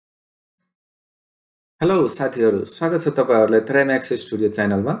Hello साथीहरु, स्वागत छ तपाईहरुलाई थ्राइम्याक्स स्टुडियो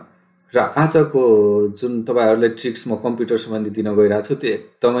च्यानलमा। र आजको जुन तपाईहरुलाई ट्रिक्स म कम्प्युटर सम्बन्धी दिन गइरहेको छु त्यो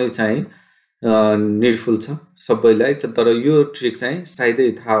एकदमै चाहिँ निडफुल छ सबैलाई। तर यो ट्रिक चाहिँ सायदै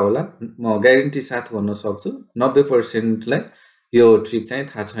थाहा होला, म ग्यारेन्टी साथ भन्न सक्छु 90% लाई यो ट्रिक चाहिँ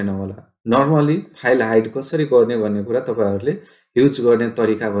थाहा छैन होला। नर्मली फाइल हाइड कसरी गर्ने भन्ने कुरा तपाईहरुले युज गर्ने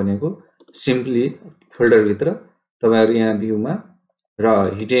तरिका भनेको सिम्पली फोल्डर भित्र तपाईहरु यहाँ भ्यूमा र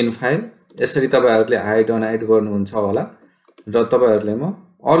हिडन फाइल यसरी तपाईहरुले हाइड अनहाइड गर्नुहुन्छ होला। र तपाईहरुले म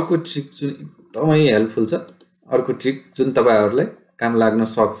अर्को ट्रिक जुन एकदमै हेल्पफुल छ, अर्को ट्रिक जुन तपाईहरुलाई काम लाग्न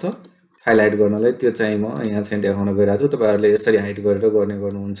सक्छ फाइल हाइड गर्नलाई, त्यो चाहिँ म यहाँ चाहिँ देखाउन गइरहेको छु। तपाईहरुले यसरी हाइड गरेर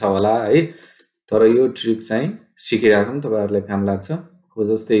गर्नुहुन्छ होला है। तर यो ट्रिक चाहिँ सिकिराखौं, तपाईहरुलाई काम लाग्छ। अब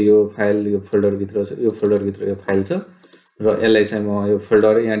जस्तै यो फाइल यो फोल्डर भित्र छ, यो फोल्डर भित्र यो फाइल छ र यसलाई चाहिँ म यो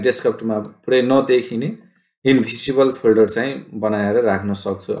फोल्डर यहाँ डेस्कटपमा पुरै नदेखिने इन्भिजिबल फोल्डर चाहिँ बनाएर राख्न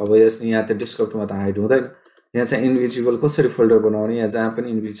सक्छु। अब यहाँ त डेस्कटपमा त हाइड हुँदैन, यहाँ चाहिँ इन्भिजिबल कसरी फोल्डर बनाउने, यहाँ जहाँ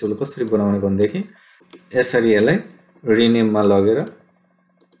पनि इन्भिजिबल कसरी बनाउने भन्देखि यसरी यसलाई रिनेममा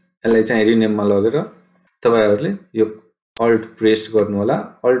लगेर तपाईहरुले यो अल्ट प्रेस गर्नु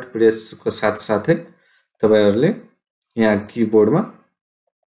होला। अल्ट प्रेसको साथसाथै तपाईहरुले यहाँ किबोर्डमा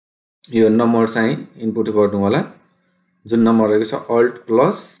यो नम्बर चाहिँ इनपुट गर्नु होला। जुन नम्बर रहेको छ अल्ट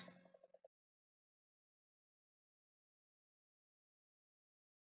प्लस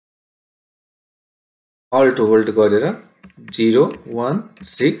अल्ट होल्ड गरेर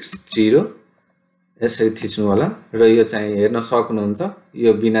 0160 यसरी थिच्नु होला। र यो चाहिँ हेर्न सक्नुहुन्छ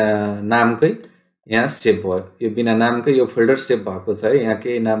यो बिना नामकै यहाँ सेभ भयो। यो बिना नामकै यो फोल्डर सेभ भएको छ है। यहाँ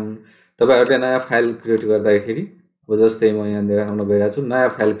केही नाम तपाईहरुले नयाँ फाइल क्रिएट गर्दाखेरि, अब जस्तै म यहाँ देखाउन गइरहेको छु, नयाँ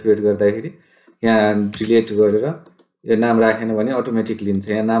फाइल क्रिएट गर्दाखेरि यहाँ डिलिट गरेर यो नाम राखेन भने अटोमेटिक लिन्छ।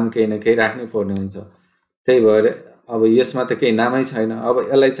 यहाँ नाम केही न केही राख्नै पर्ने हुन्छ। त्यही भएर अब यसमा त केही नामै छैन। अब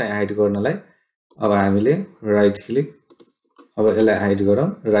यसलाई चाहिँ हाइड गर्नलाई अब हामीले राइट क्लिक, अब यसलाई हाइड गरौँ,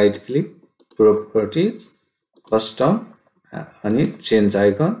 राइट क्लिक, प्रोपर्टिज, कस्टम अनि चेन्ज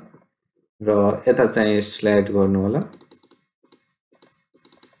आइकन र यता चाहिँ स्लाइड गर्नु होला।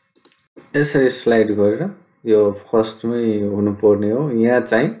 यसरी स्लाइड गरेर यो फर्स्टमै हुनु पर्ने हो। यहाँ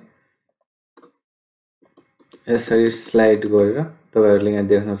चाहिँ यसरी स्लाइड गरेर तपाईहरुले यहाँ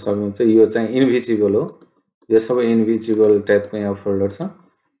देख्न सक्नुहुन्छ यो चाहिँ इन्भिजिबल हो। यो सबै इन्भिजिबल टाइपको यहाँ फोल्डर छ।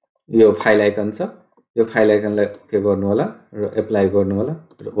 यो फाइल आइकन छ, यो फाइल आइकनलाई ओके गर्नु होला र एप्लाई गर्नु होला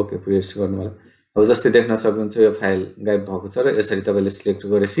र ओके प्रेस गर्नु होला। अब जस्तै देख्न सक्नुहुन्छ यो फाइल गायब भएको छ र यसरी तपाईले सिलेक्ट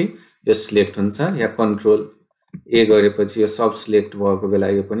गरेपछि यो सिलेक्ट हुन्छ। या कन्ट्रोल ए गरेपछि यो सब सिलेक्ट भएको बेला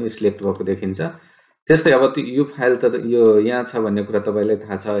यो पनि सिलेक्ट भएको देखिन्छ। त्यस्तै अब यो फाइल त यो यहाँ छ भन्ने कुरा तपाईलाई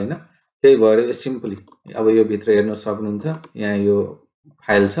थाहा छ हैन। त्यही भएर यो सिम्पली अब यो भित्र हेर्न सक्नुहुन्छ यहाँ यो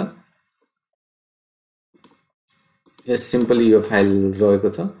फाइल छ। यो सिम्पली यो फाइल रहेको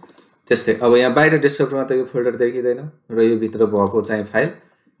छ। त्यस्तै अब यहाँ बाहिर डेस्कटपमा त यो फोल्डर देखिदैन र यो भित्र भएको चाहिँ फाइल,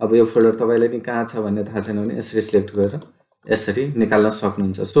 अब यो फोल्डर तपाईलाई नि कहाँ छ भन्ने थाहा छैन भने यसरी सिलेक्ट गरेर यसरी निकाल्न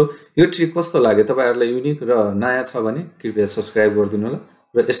सक्नुहुन्छ। सो यो ट्रिक कस्तो लाग्यो तपाईहरुलाई युनिक र नयाँ छ भने कृपया सब्स्क्राइब गरिदिनु होला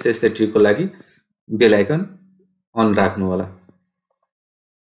र यस्तै ट्रिकको लागि बेल आइकन अन राख्नु होला।